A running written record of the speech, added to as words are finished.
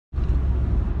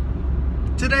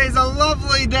Today's a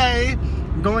lovely day.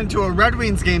 I'm going to a Red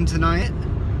Wings game tonight.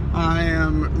 I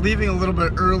am leaving a little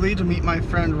bit early to meet my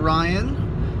friend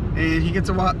Ryan, and he gets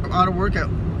out of work at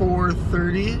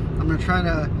 4:30. I'm going to try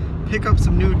to pick up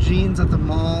some new jeans at the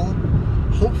mall.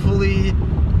 Hopefully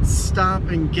stop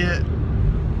and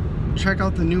check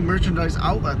out the new merchandise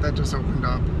outlet that just opened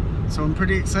up. So I'm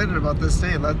pretty excited about this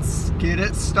day. Let's get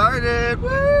it started.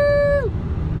 Woo!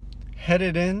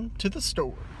 Headed in to the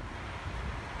store.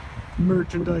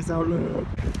 Merchandise outlet.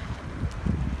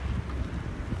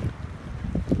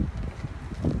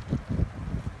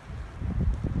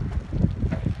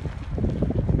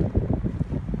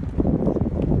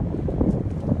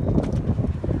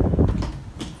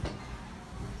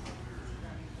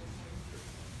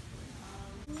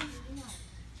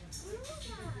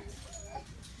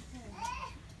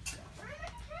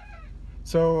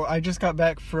 So I just got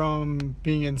back from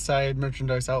being inside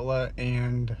merchandise outlet,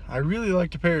 and I really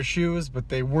liked a pair of shoes, but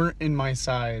they weren't in my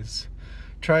size.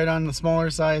 Tried on the smaller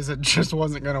size, it just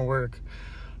wasn't gonna work.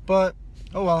 But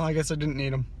oh well, I guess I didn't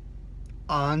need them.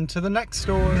 On to the next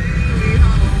store.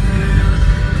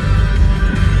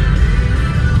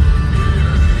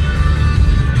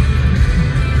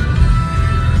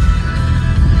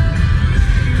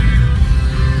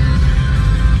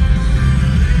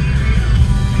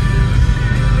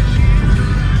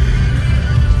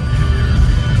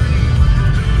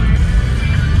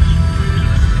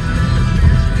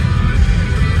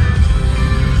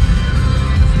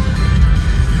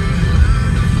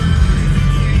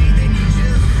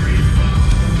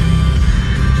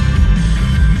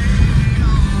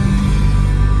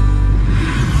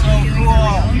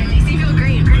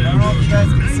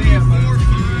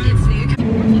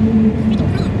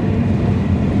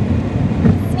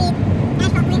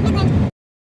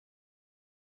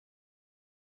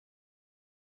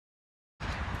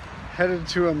 Headed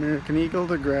to American Eagle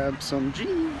to grab some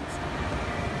jeans.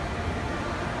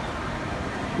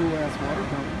 Cool ass water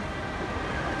fountain.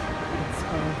 It's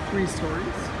 3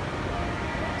 stories.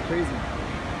 It's crazy.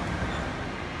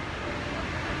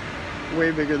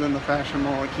 Way bigger than the Fashion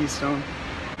Mall at Keystone.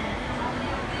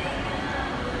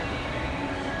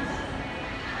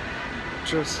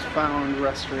 Just found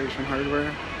Restoration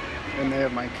Hardware, and they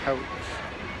have my couch.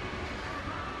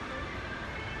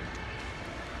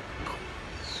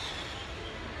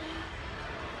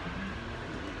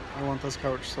 I want this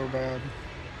couch so bad.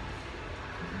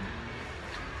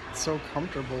 It's so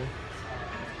comfortable.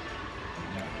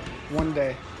 One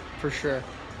day, for sure.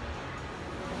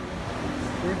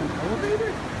 They have an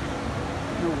elevator?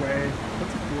 No way.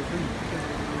 That's a cool thing.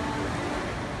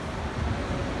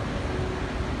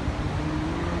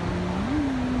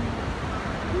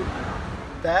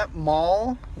 That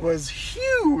mall was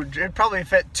huge. It probably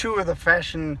fit 2 of the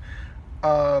fashion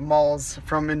malls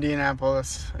from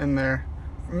Indianapolis in there.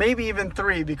 Maybe even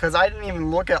 3, because I didn't even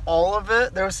look at all of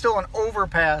it. There was still an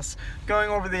overpass going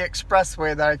over the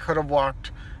expressway that I could have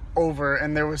walked over,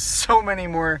 and there was so many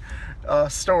more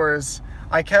stores.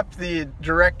 I kept the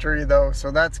directory though,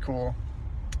 so that's cool.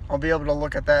 I'll be able to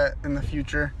look at that in the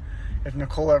future if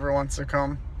Nicole ever wants to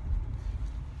come.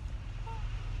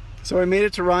 So I made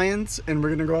it to Ryan's, and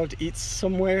we're gonna go out to eat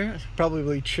somewhere,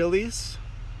 probably Chili's.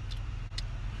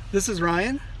 This is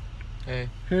Ryan. Hey.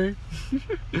 Hey.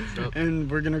 And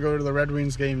we're gonna go to the Red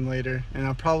Wings game later, and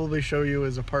I'll probably show you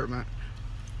his apartment.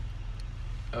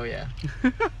 Oh yeah.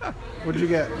 What'd you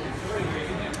get?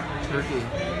 Turkey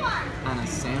on a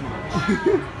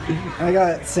sandwich. I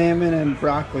got salmon and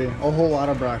broccoli, a whole lot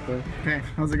of broccoli. Okay,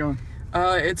 how's it going?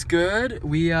 It's good.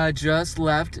 We just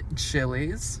left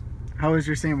Chili's. How was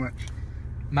your sandwich?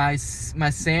 My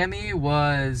Sammy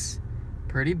was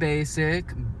pretty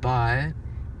basic, but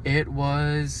it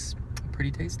was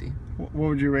pretty tasty. What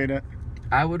would you rate it?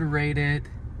 I would rate it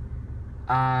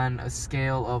on a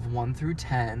scale of 1 through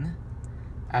 10.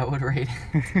 I would rate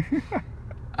it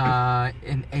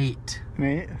an 8. An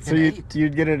 8? So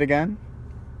you'd get it again?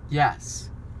 Yes.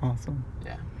 Awesome.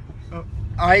 Yeah. Oh,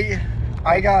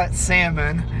 I got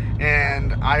salmon,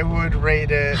 and I would rate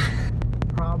it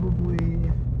probably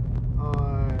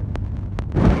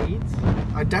 8.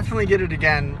 I'd definitely get it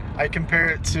again. I compare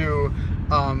it to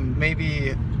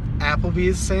maybe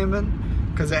Applebee's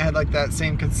salmon, because it had like that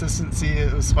same consistency.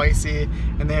 It was spicy,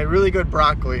 and they had really good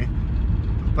broccoli,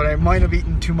 but I might have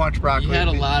eaten too much broccoli. You had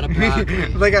a lot of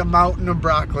broccoli. Like a mountain of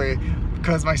broccoli,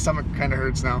 because my stomach kind of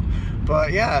hurts now.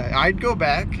 But yeah, I'd go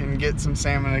back and get some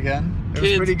salmon again. It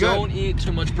was pretty good. Don't eat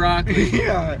too much broccoli.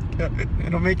 Yeah,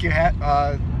 it'll make you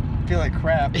feel like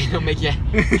crap. It'll make you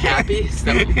happy.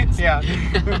 Yeah,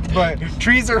 but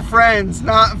trees are friends,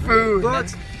 not food.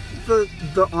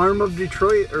 the arm of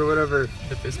Detroit or whatever.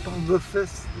 The fist bump? The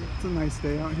fist. It's a nice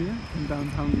day out here in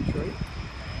downtown Detroit.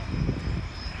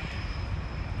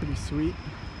 Pretty sweet.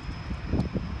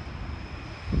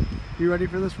 You ready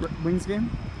for this Wings game?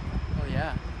 Oh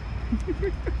yeah.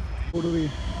 Totally.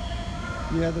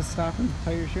 You had to stop and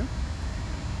tie your shoe?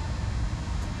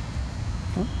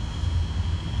 Huh?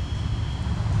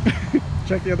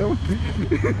 Check the other one.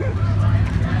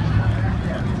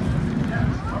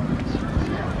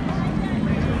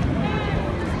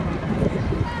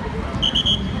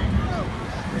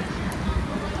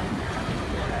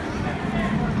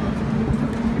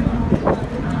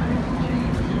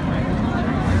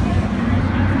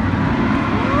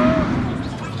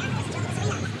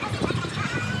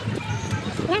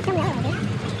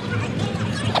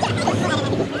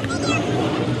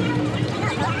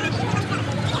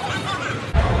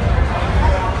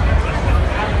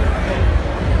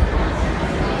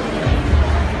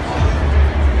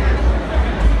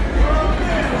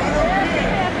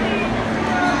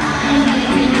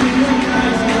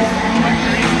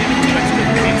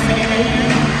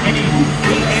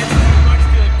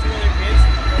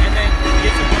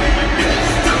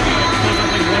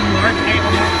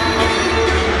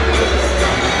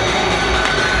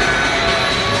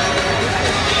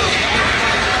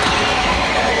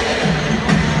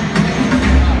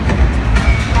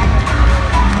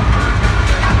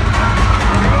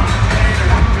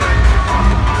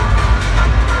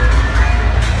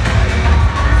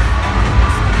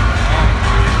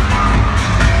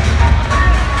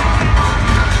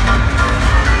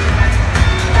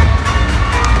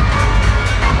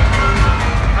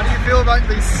 About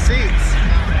these seats?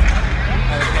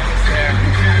 Feel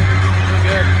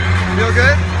good. Feel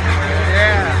good?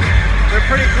 Yeah, they're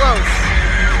pretty close.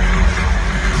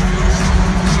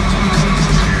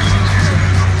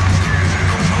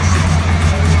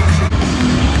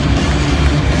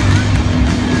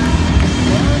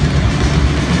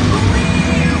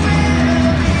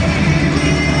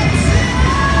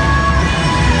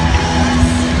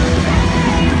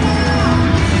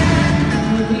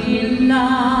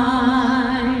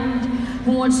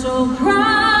 What so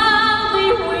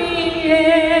proudly we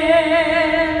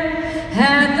hailed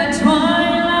at the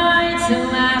twilight's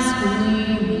last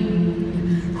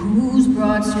gleaming, whose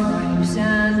broad stripes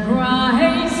and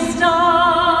bright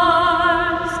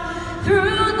stars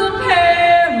through the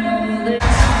perilous.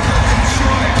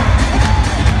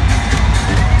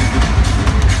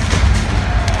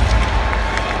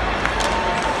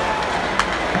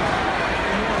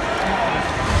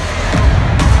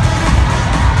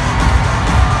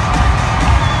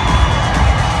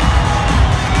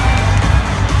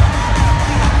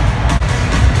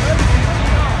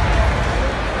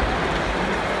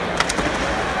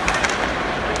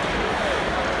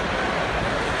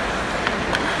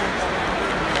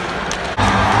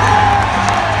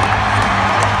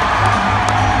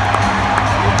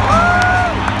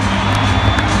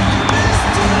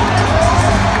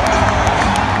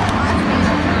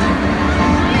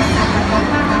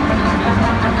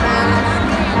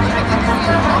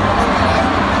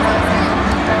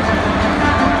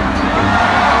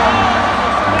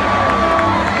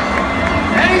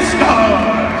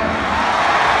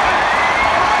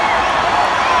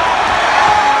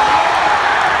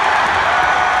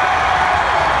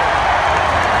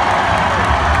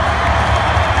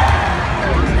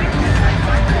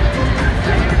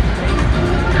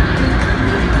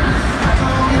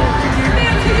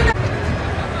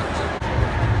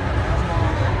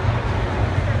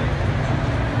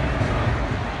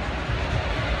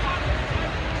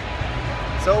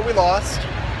 So we lost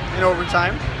in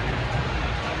overtime.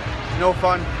 No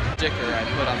fun. Sticker I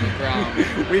put on the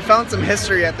ground. We found some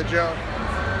history at the Joe.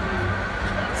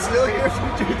 Still here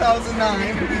from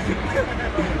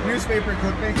 2009. Newspaper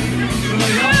clipping.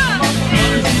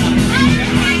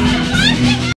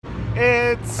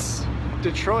 It's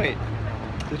Detroit.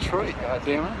 Detroit,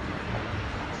 goddammit.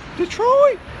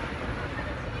 Detroit!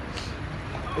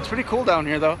 It's pretty cool down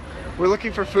here though. We're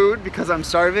looking for food because I'm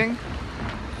starving.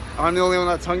 I'm the only one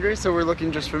that's hungry, so we're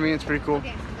looking just for me. It's pretty cool.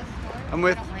 Okay, so this store, I'm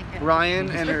with I don't like it. Ryan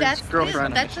and her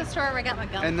girlfriend. That's the store where I got my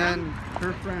gum And from. then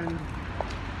her friend,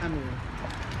 Emily.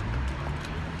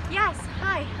 Yes,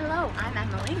 hi, hello, I'm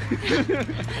Emily.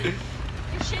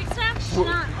 Is Shake Shack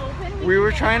not open? We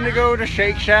were trying to go to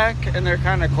Shake Shack and they're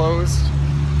kind of closed.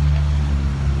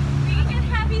 We can get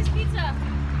Happy's Pizza.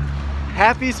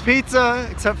 Happy's Pizza,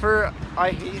 except for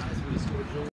I hate